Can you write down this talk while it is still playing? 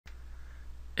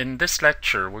In this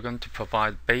lecture, we're going to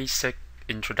provide basic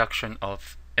introduction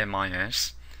of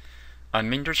MIS. I'm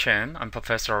Minder Chen. I'm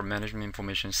Professor of Management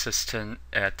Information System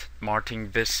at Martin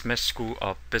V. Smith School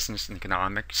of Business and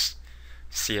Economics,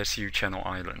 CSU Channel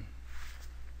Island.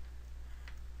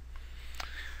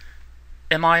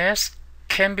 MIS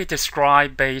can be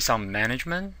described based on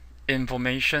management,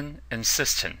 information, and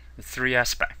system, the three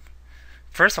aspects.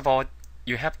 First of all,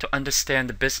 you have to understand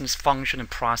the business function and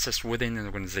process within an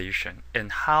organization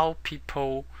and how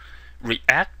people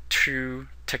react to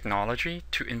technology,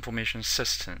 to information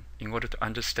system, in order to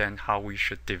understand how we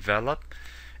should develop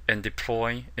and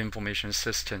deploy information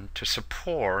system to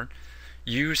support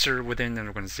user within an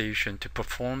organization to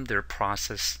perform their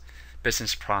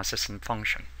business process and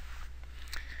function.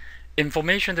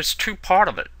 Information, there's two parts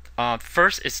of it.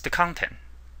 First is the content.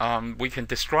 We can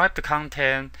describe the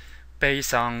content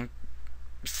based on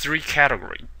three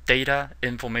categories: data,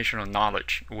 information, or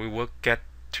knowledge. We will get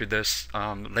to this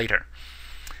later.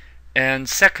 And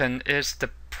second is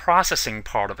the processing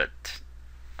part of it,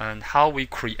 and how we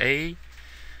create,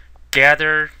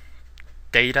 gather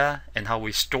data, and how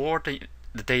we store the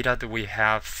data that we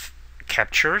have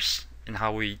captures, and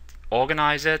how we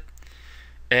organize it,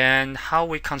 and how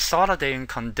we consolidate and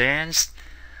condense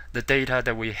the data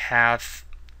that we have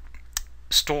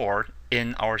stored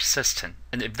in our system,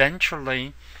 and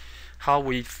eventually how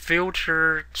we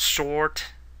filter, sort,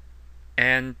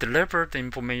 and deliver the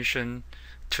information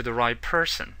to the right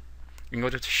person in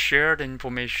order to share the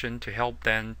information to help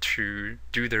them to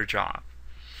do their job.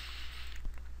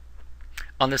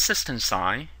 On the system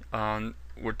side,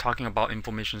 we're talking about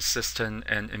information system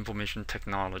and information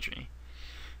technology.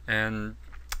 And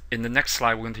in the next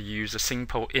slide, we're going to use a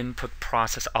simple input,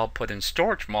 process, output, and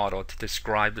storage model to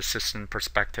describe the system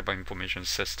perspective of information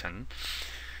system.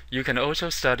 You can also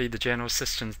study the general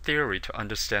system theory to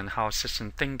understand how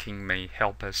system thinking may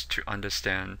help us to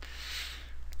understand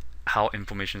how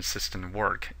information systems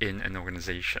work in an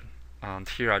organization.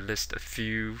 Here I list a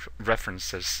few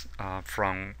references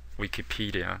from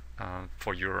Wikipedia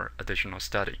for your additional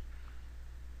study.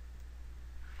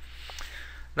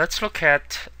 Let's look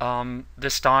at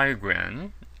this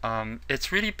diagram.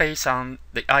 It's really based on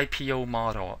the IPO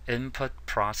model: input,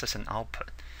 process, and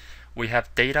output. We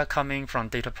have data coming from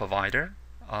data provider.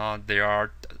 They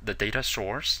are the data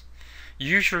source.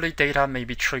 Usually data may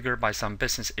be triggered by some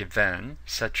business event,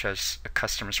 such as a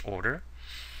customer's order.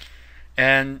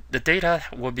 And the data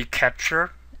will be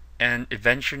captured and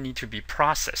eventually need to be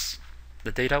processed.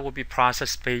 The data will be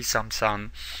processed based on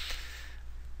some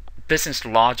business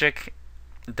logic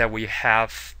that we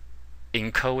have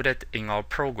encoded in our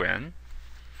program.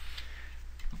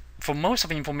 For most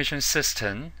of the information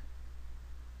system,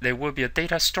 there will be a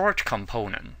data storage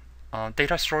component.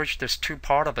 Data storage, there's two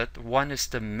parts of it. One is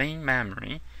the main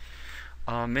memory.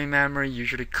 Main memory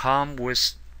usually comes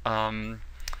with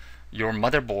your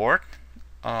motherboard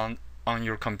on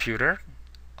your computer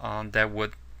that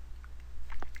would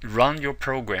run your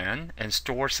program and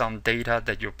store some data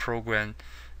that your program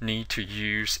need to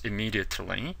use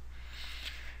immediately.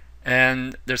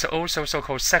 And there's also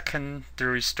so-called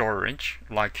secondary storage,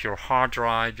 like your hard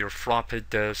drive, your floppy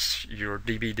disk, your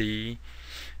DVD,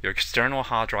 your external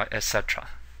hard drive, etc.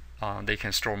 They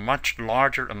can store much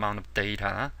larger amount of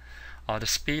data. The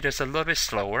speed is a little bit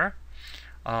slower,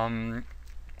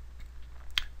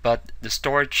 but the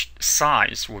storage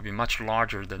size will be much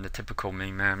larger than the typical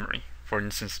main memory. For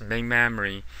instance, main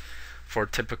memory for a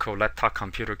typical laptop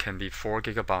computer can be 4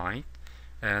 GB,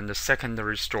 and the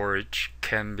secondary storage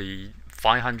can be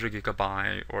 500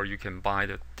 GB, or you can buy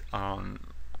the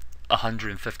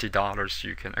 $150.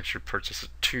 You can actually purchase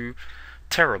 2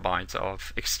 terabytes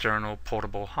of external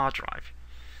portable hard drive.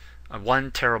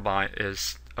 1 terabyte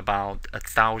is about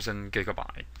 1,000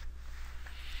 GB.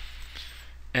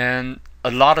 And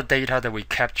a lot of data that we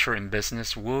capture in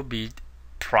business will be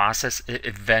processed,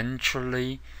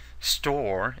 eventually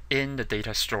stored in the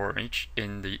data storage,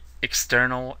 in the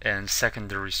external and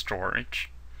secondary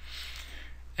storage.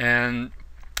 And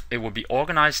it will be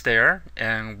organized there,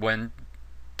 and when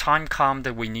time comes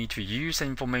that we need to use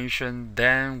information,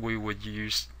 then we would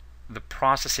use the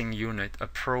processing unit, a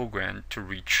program, to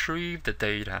retrieve the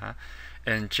data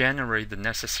and generate the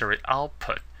necessary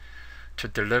output to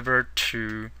deliver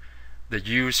to the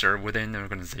user within the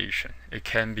organization. It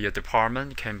can be a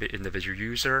department, it can be individual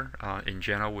user. In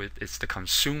general, it's the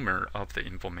consumer of the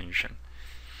information.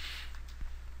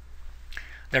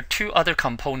 There are two other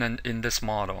components in this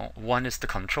model. One is the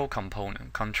control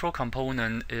component. Control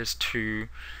component is to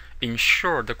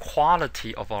ensure the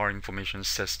quality of our information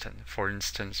system. For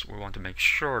instance, we want to make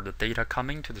sure the data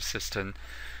coming to the system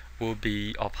will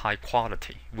be of high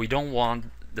quality. We don't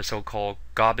want the so-called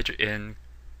garbage in,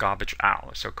 garbage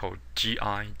out, so-called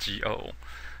GIGO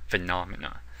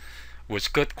phenomena.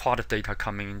 With good quality data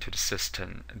coming into the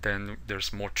system, then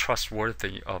there's more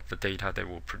trustworthy of the data they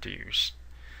will produce.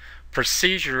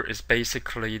 Procedure is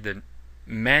basically the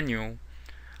manual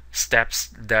steps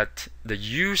that the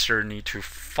user need to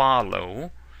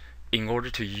follow in order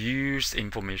to use the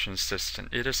information system.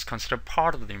 It is considered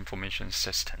part of the information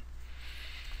system.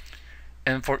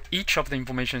 And for each of the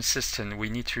information system, we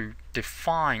need to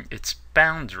define its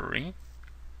boundary.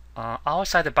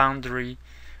 Outside the boundary,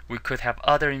 we could have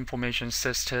other information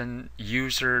system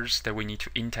users that we need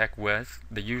to interact with.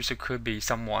 The user could be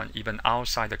someone even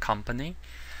outside the company,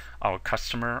 our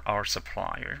customer, our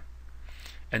supplier.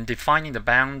 And defining the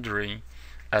boundary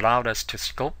allowed us to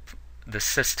scope the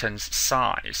system's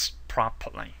size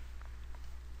properly.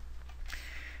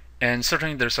 And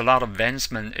certainly there's a lot of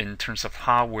advancement in terms of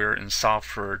hardware and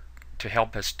software to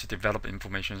help us to develop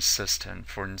information system.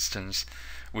 For instance,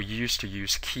 we used to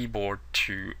use keyboard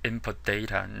to input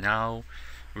data. Now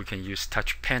we can use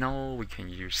touch panel, we can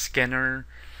use scanner,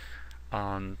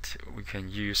 and we can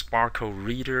use barcode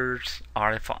readers,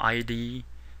 RFID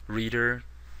reader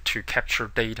to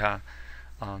capture data,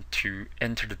 to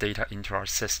enter the data into our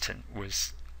system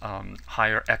with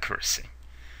higher accuracy.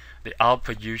 The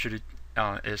output usually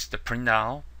is the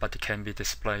printout, but it can be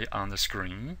displayed on the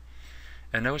screen.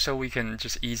 And also we can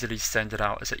just easily send it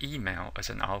out as an email as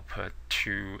an output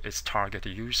to its target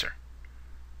user.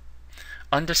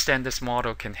 Understand this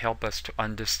model can help us to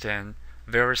understand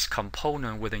various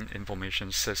components within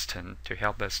information system to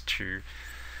help us to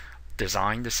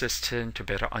design the system, to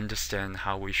better understand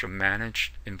how we should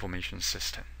manage information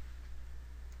system.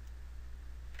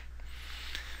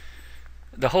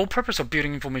 The whole purpose of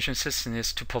building information system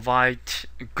is to provide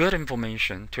good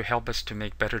information to help us to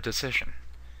make better decisions.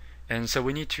 And so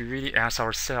we need to really ask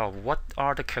ourselves, what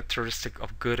are the characteristics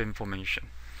of good information?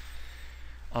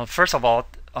 First of all,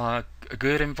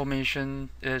 good information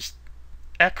is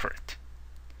accurate.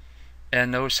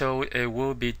 And also it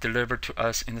will be delivered to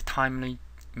us in a timely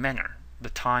manner. The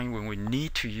time when we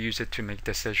need to use it to make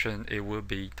decisions, it will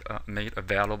be made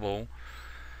available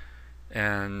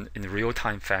and in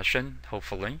real-time fashion,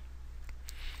 hopefully.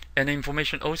 And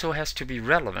information also has to be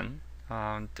relevant.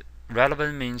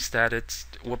 Relevant means that it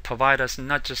will provide us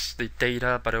not just the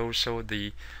data, but also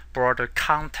the broader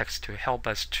context to help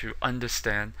us to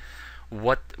understand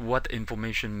what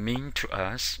information mean to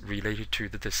us related to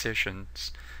the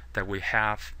decisions that we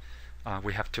have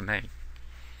to make.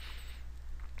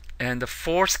 And the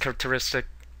fourth characteristic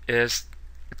is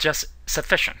just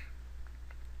sufficient.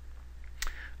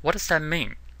 What does that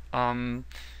mean?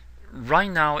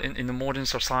 Right now in the modern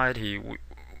society,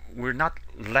 we're not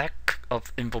lack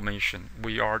of information.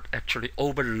 We are actually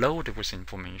overloaded with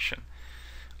information.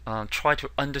 Try to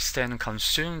understand and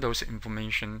consume those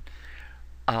information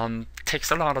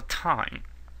takes a lot of time.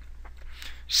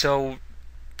 So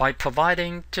by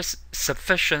providing just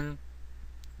sufficient,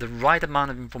 the right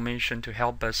amount of information to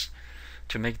help us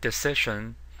to make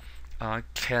decision,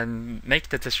 can make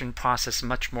the decision process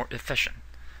much more efficient,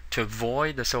 to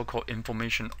avoid the so-called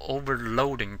information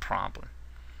overloading problem.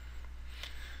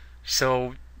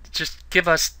 So just give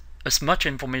us as much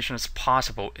information as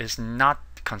possible is not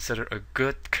considered a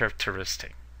good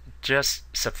characteristic. Just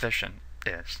sufficient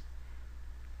is.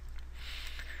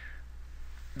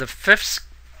 The fifth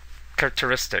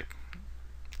characteristic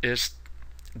is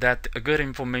that a good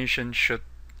information should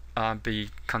be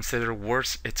considered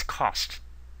worth its cost.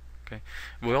 Okay,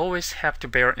 we always have to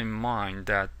bear in mind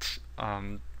that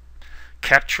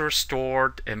capture,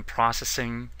 stored, and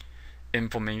processing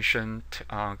information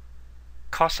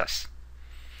costs us,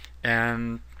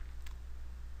 and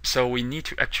so we need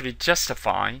to actually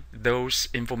justify those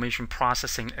information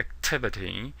processing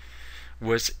activity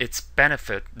with its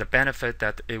benefit, the benefit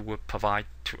that it would provide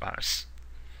to us.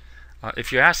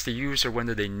 If you ask the user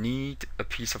whether they need a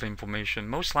piece of information,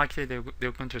 most likely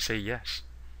they're going to say yes.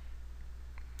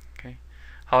 Okay.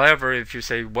 However, if you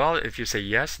say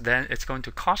yes, then it's going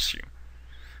to cost you.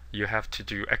 You have to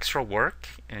do extra work,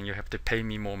 and you have to pay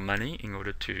me more money in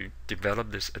order to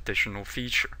develop this additional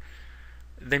feature.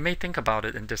 They may think about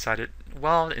it and decide,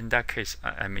 well, in that case,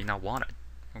 I may not want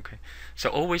it. Okay. So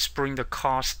always bring the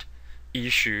cost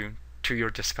issue to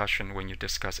your discussion when you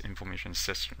discuss information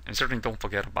system, and certainly don't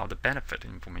forget about the benefit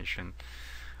information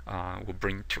will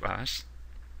bring to us.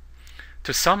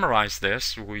 To summarize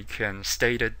this, we can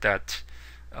state it that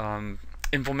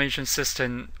information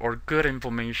system or good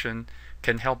information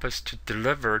can help us to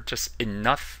deliver just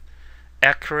enough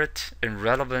accurate and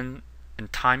relevant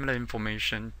and timely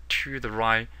information to the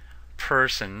right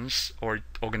persons or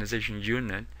organization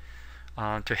unit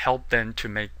to help them to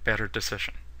make better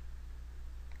decisions.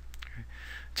 Okay.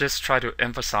 Just try to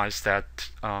emphasize that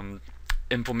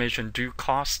information do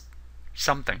cost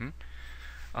something.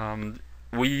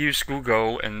 We use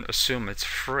Google and assume it's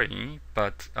free,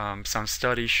 but some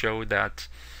studies show that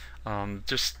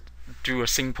just do a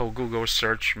simple Google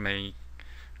search may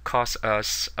cost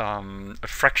us a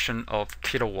fraction of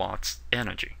kilowatts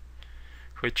energy,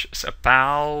 which is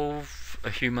about a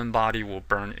human body will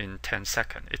burn in 10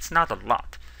 seconds. It's not a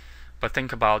lot, but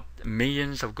think about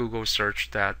millions of Google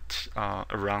search that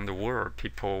around the world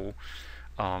people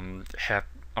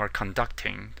are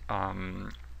conducting.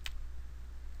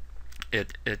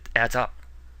 It adds up.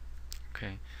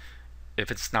 Okay,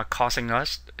 if it's not costing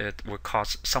us, it will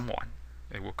cost someone.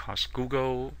 It will cost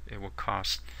Google. It will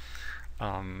cost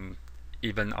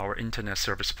even our internet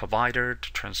service provider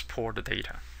to transport the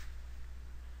data.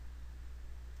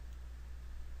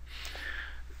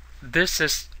 This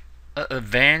is an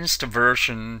advanced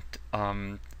version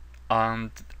on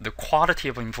the quality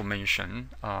of information,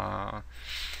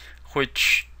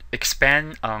 which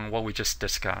expand on what we just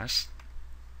discussed.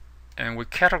 And we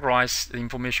categorize the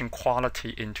information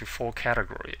quality into 4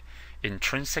 categories: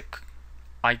 intrinsic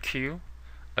IQ,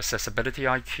 accessibility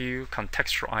IQ,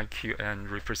 contextual IQ, and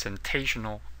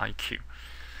representational IQ.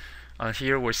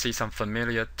 Here we see some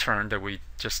familiar term that we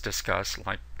just discussed,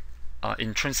 like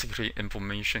intrinsically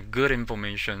information. Good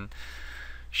information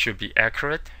should be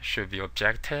accurate, should be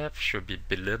objective, should be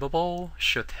believable,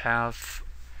 should have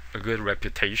a good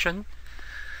reputation.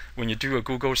 When you do a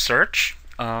Google search,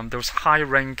 those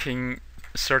high-ranking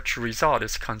search result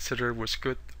is considered with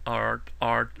good are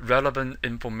relevant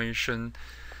information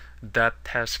that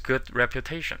has good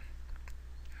reputation.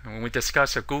 And when we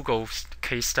discuss a Google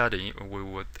case study, we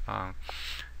would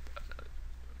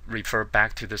refer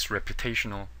back to this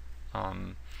reputation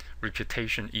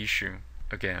issue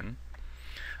again.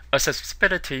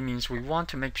 Accessibility means we want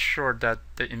to make sure that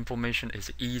the information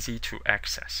is easy to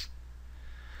access.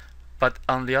 But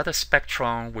on the other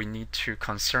spectrum, we need to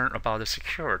concern about the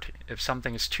security. If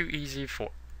something is too easy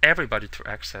for everybody to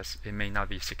access, it may not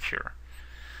be secure.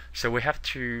 So we have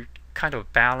to kind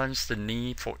of balance the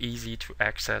need for easy to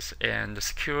access and the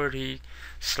security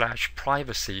 /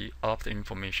 privacy of the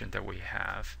information that we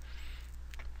have.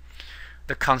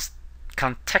 The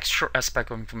contextual aspect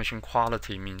of information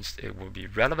quality means it will be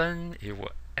relevant, it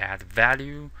will add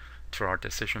value to our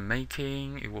decision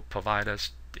making, it will provide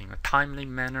us in a timely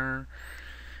manner.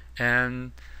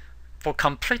 And for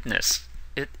completeness,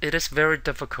 it is very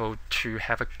difficult to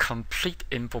have a complete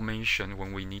information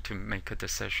when we need to make a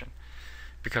decision,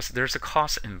 because there's a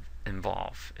cost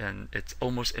involved, and it's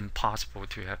almost impossible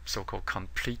to have so-called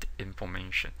complete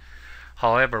information.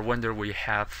 However, when we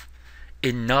have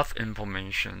enough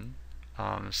information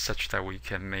such that we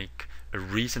can make a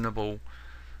reasonable,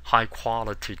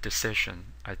 high-quality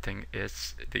decision, I think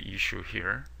is the issue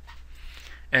here.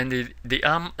 And the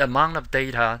amount of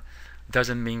data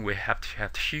doesn't mean we have to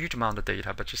have a huge amount of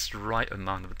data, but just the right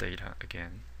amount of data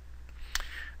again.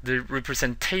 The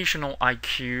representational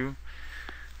IQ,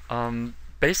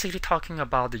 basically talking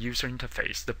about the user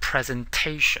interface, the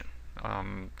presentation,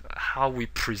 how we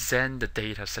present the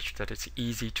data such that it's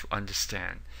easy to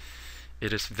understand.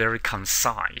 It is very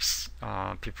concise.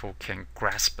 People can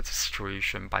grasp the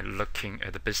situation by looking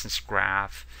at the business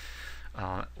graph,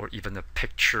 or even the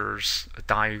pictures, a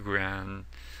diagram,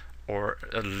 or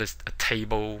a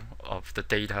table of the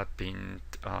data being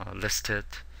listed.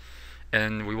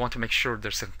 And we want to make sure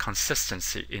there's a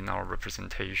consistency in our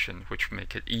representation, which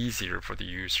make it easier for the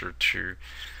user to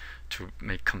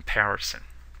make comparison.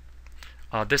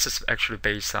 This is actually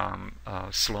based on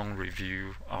a Sloan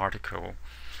Review article,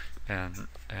 and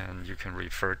you can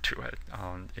refer to it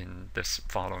in this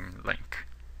following link.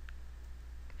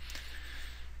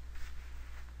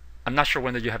 I'm not sure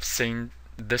whether you have seen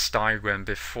this diagram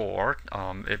before.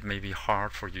 It may be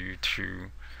hard for you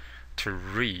to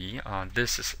read.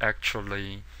 This is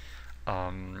actually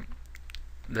the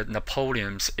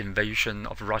Napoleon's invasion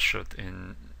of Russia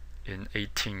in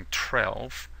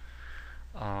 1812.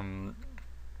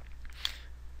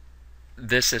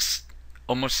 This is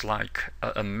almost like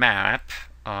a map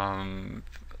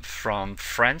from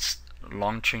France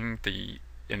launching the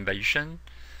invasion,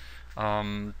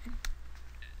 and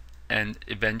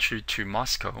eventually to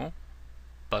Moscow,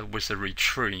 but with a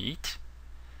retreat.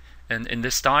 And in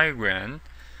this diagram,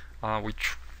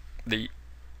 the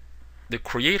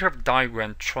creator of the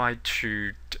diagram tried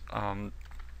to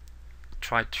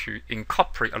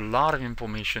incorporate a lot of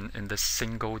information in this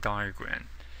single diagram.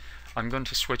 I'm going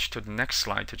to switch to the next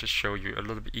slide to just show you a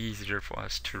little bit easier for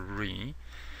us to read.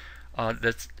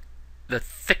 The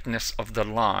thickness of the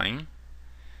line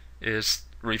is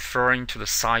referring to the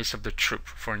size of the troop.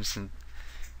 For instance,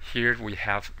 here we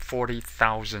have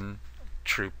 40,000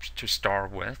 troops to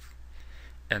start with,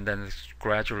 and then it's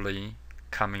gradually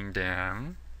coming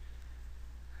down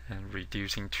and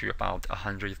reducing to about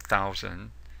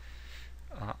 100,000.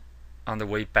 On the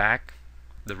way back,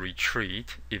 the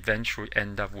retreat eventually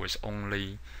end up with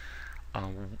only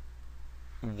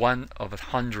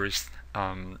 1/100th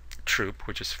troop,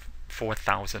 which is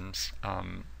 4,000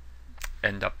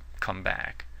 end up come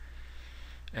back.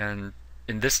 And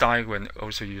in this diagram,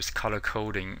 also use color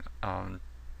coding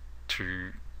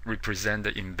to represent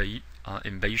the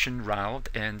invasion route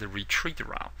and the retreat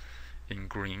route in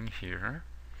green here.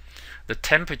 The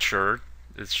temperature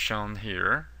is shown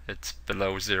here. It's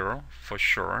below 0 for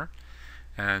sure,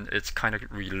 and it's kind of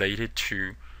related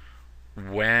to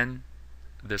when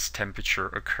this temperature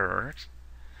occurs.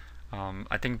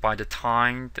 I think by the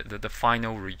time the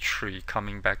final retreat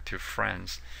coming back to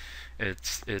France,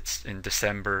 it's in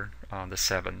December the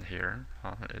 7th here.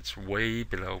 It's way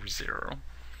below 0.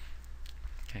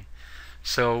 Okay,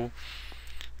 so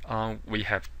we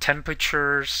have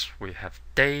temperatures, we have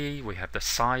day, we have the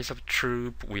size of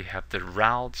troop, we have the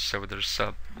route. So there's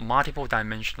multiple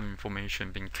dimensional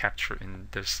information being captured in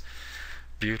this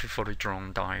beautifully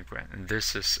drawn diagram. And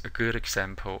this is a good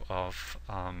example of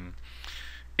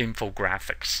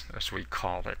infographics, as we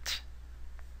call it.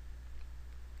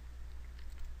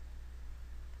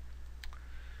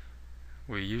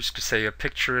 We used to say a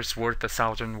picture is worth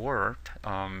 1,000 words.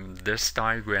 This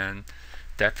diagram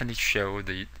definitely show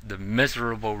the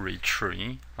miserable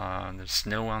retreat. There's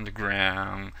snow on the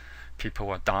ground,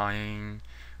 people are dying,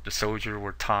 the soldiers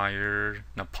were tired,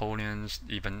 Napoleon's,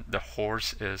 even the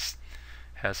horse has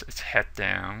its head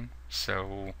down.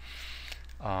 So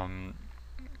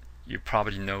you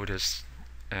probably notice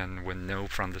and will know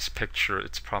from this picture,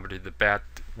 it's probably the bad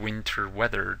winter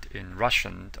weather in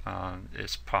Russia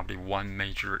is probably one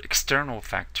major external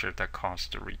factor that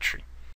caused the retreat.